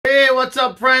what's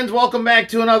up, friends? Welcome back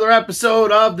to another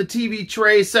episode of the TV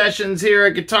Tray Sessions here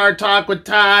at Guitar Talk with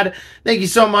Todd. Thank you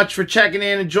so much for checking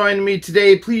in and joining me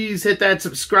today. Please hit that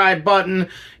subscribe button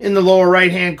in the lower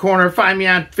right-hand corner. Find me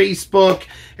on Facebook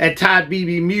at Todd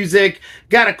Beebe Music.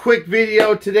 Got a quick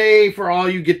video today for all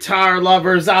you guitar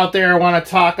lovers out there. I want to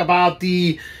talk about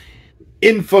the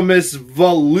infamous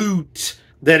volute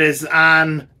that is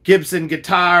on Gibson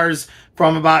guitars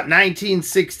from about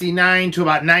 1969 to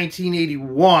about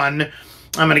 1981.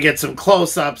 I'm going to get some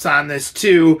close-ups on this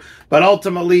too, but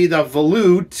ultimately the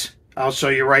volute, I'll show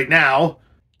you right now,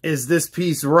 is this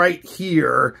piece right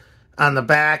here on the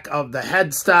back of the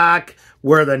headstock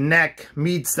where the neck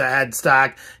meets the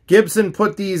headstock. Gibson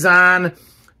put these on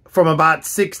from about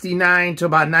 69 to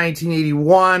about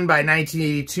 1981. By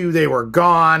 1982, they were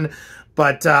gone.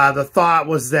 But the thought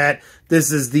was that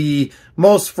this is the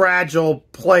most fragile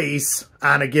place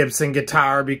on a Gibson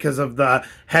guitar because of the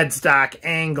headstock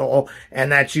angle,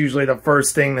 and that's usually the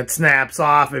first thing that snaps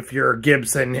off if your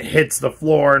Gibson hits the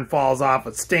floor and falls off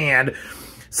a stand.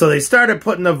 So they started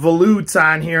putting the volutes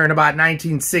on here in about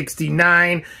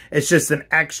 1969. It's just an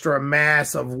extra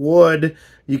mass of wood.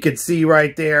 You can see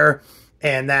right there.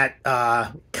 And that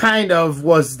kind of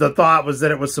was the thought, was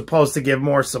that it was supposed to give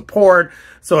more support.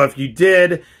 So if you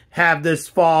did have this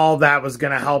fall, that was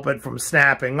going to help it from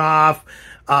snapping off.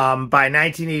 By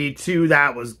 1982,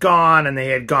 that was gone, and they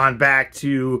had gone back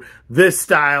to this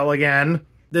style again.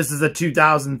 This is a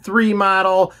 2003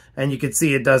 model, and you can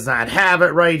see it does not have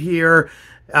it right here.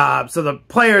 So the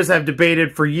players have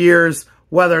debated for years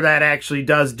whether that actually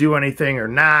does do anything or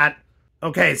not.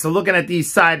 Okay, so looking at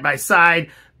these side by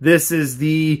side, this is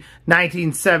the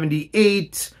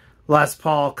 1978 Les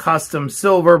Paul Custom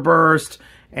Silverburst,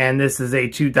 and this is a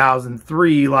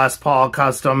 2003 Les Paul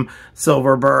Custom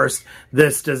Silverburst.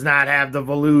 This does not have the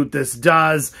volute. This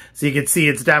does. So you can see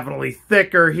it's definitely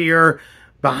thicker here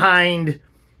behind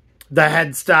the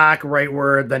headstock, right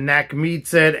where the neck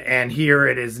meets it, and here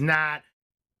it is not.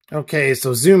 Okay,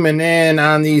 so zooming in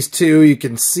on these two, you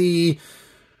can see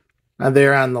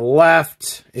there on the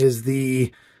left is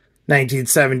the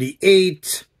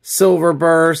 1978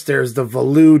 Silverburst. There's the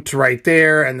volute right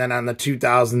there. And then on the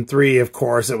 2003, of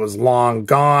course, it was long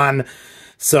gone.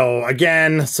 So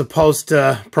again, supposed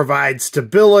to provide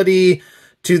stability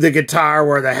to the guitar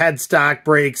where the headstock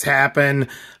breaks happen.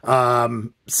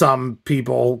 Some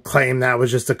people claim that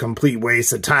was just a complete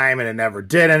waste of time and it never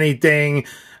did anything.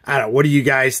 I don't know. What do you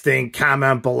guys think?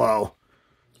 Comment below.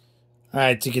 All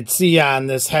right, so you can see on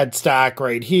this headstock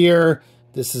right here,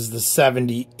 this is the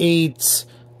 78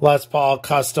 Les Paul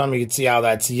Custom. You can see how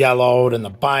that's yellowed, and the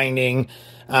binding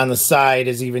on the side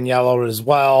is even yellowed as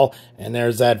well. And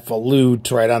there's that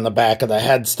volute right on the back of the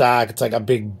headstock. It's like a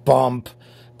big bump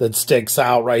that sticks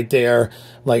out right there.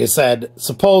 Like I said,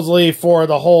 supposedly for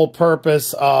the whole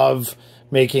purpose of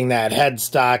making that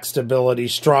headstock stability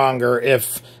stronger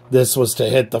if this was to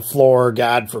hit the floor,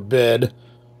 God forbid.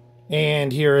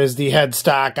 And here is the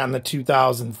headstock on the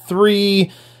 2003.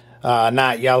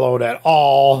 Not yellowed at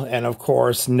all, and of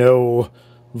course no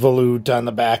volute on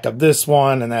the back of this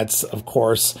one, and that's of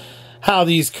course how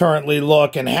these currently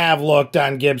look and have looked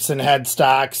on Gibson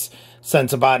headstocks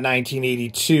since about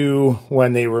 1982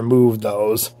 when they removed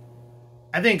those.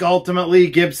 I think ultimately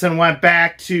Gibson went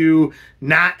back to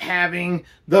not having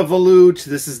the volute.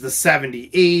 This is the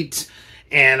 78.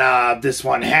 And this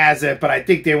one has it, but I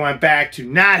think they went back to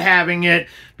not having it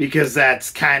because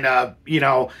that's kind of, you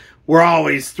know, we're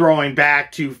always throwing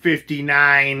back to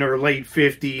 59 or late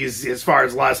 50s as far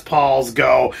as Les Pauls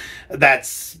go.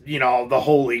 That's, you know, the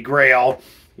holy grail.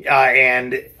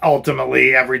 And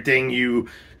ultimately everything you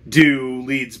do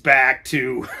leads back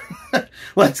to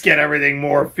let's get everything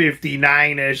more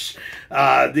 59-ish,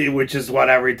 which is what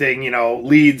everything, you know,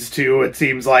 leads to, it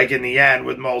seems like, in the end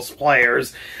with most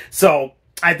players. So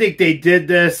I think they did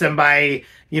this, and by,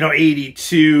 you know,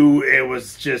 82, it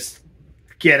was just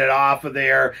get it off of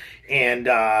there. And,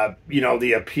 you know,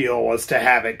 the appeal was to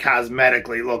have it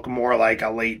cosmetically look more like a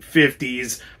late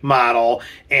 50s model.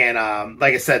 And,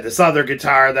 like I said, this other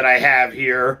guitar that I have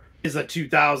here is a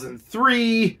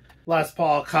 2003 Les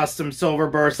Paul Custom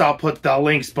Silverburst. I'll put the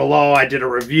links below. I did a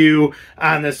review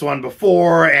on this one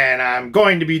before, and I'm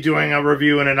going to be doing a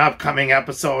review in an upcoming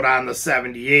episode on the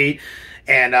 78.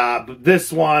 And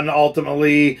this one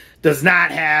ultimately does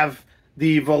not have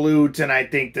the volute, and I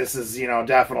think this is, you know,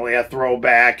 definitely a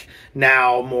throwback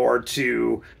now more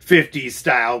to 50s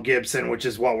style Gibson, which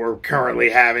is what we're currently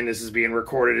having. This is being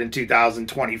recorded in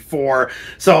 2024.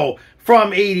 So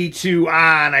from 82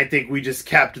 on, I think we just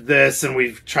kept this, and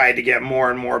we've tried to get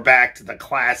more and more back to the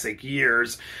classic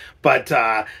years. But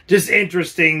just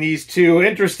interesting, these two.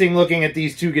 Interesting looking at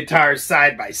these two guitars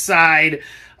side by side.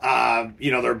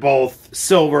 You know, they're both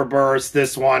Silverburst.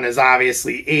 This one is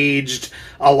obviously aged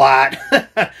a lot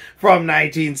from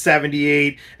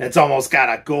 1978. It's almost got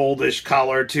a goldish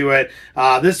color to it.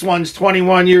 This one's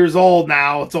 21 years old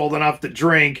now. It's old enough to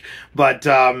drink, but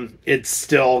it's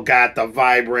still got the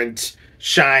vibrant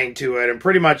shine to it, and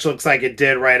pretty much looks like it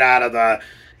did right out of the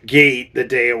gate the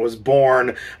day it was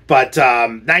born. But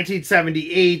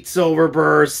 1978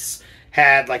 Silverbursts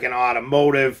had like an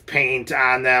automotive paint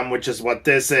on them, which is what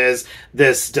this is.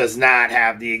 This does not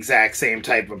have the exact same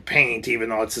type of paint, even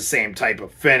though it's the same type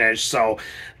of finish. So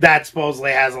that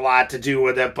supposedly has a lot to do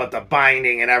with it, but the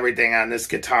binding and everything on this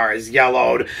guitar is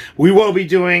yellowed. We will be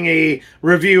doing a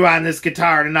review on this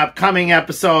guitar in an upcoming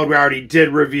episode. We already did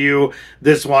review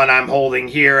this one I'm holding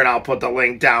here, and I'll put the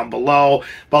link down below.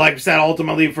 But like I said,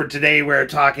 ultimately for today, we're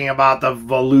talking about the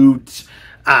volute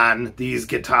on these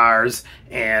guitars,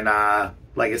 and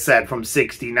like I said, from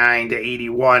 69 to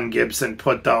 81, Gibson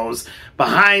put those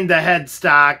behind the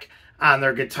headstock on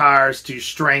their guitars to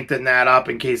strengthen that up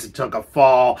in case it took a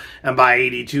fall, and by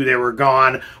 82 they were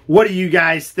gone. What do you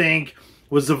guys think?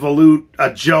 Was the volute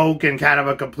a joke and kind of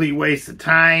a complete waste of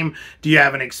time? Do you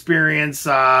have an experience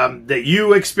that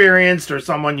you experienced or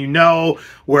someone you know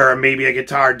where maybe a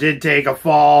guitar did take a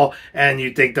fall and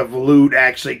you think the volute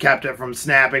actually kept it from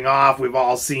snapping off? We've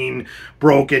all seen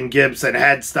broken Gibson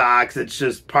headstocks. It's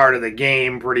just part of the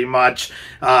game pretty much.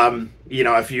 You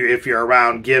know, if you're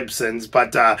around Gibsons.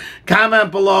 But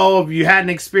comment below if you had an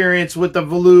experience with the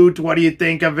volute. What do you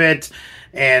think of it?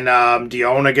 And do you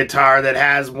own a guitar that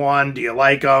has one? Do you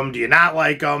like them? Do you not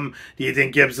like them? Do you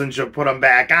think Gibson should put them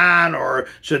back on, or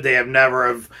should they have never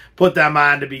have put them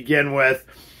on to begin with?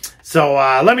 So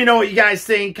let me know what you guys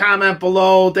think. Comment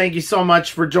below. Thank you so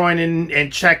much for joining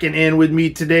and checking in with me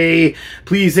today.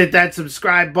 Please hit that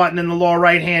subscribe button in the lower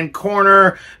right-hand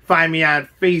corner. Find me on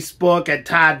Facebook at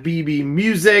Todd Beebe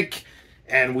Music.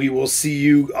 And we will see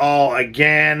you all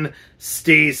again.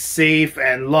 Stay safe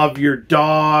and love your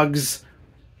dogs.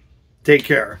 Take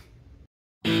care.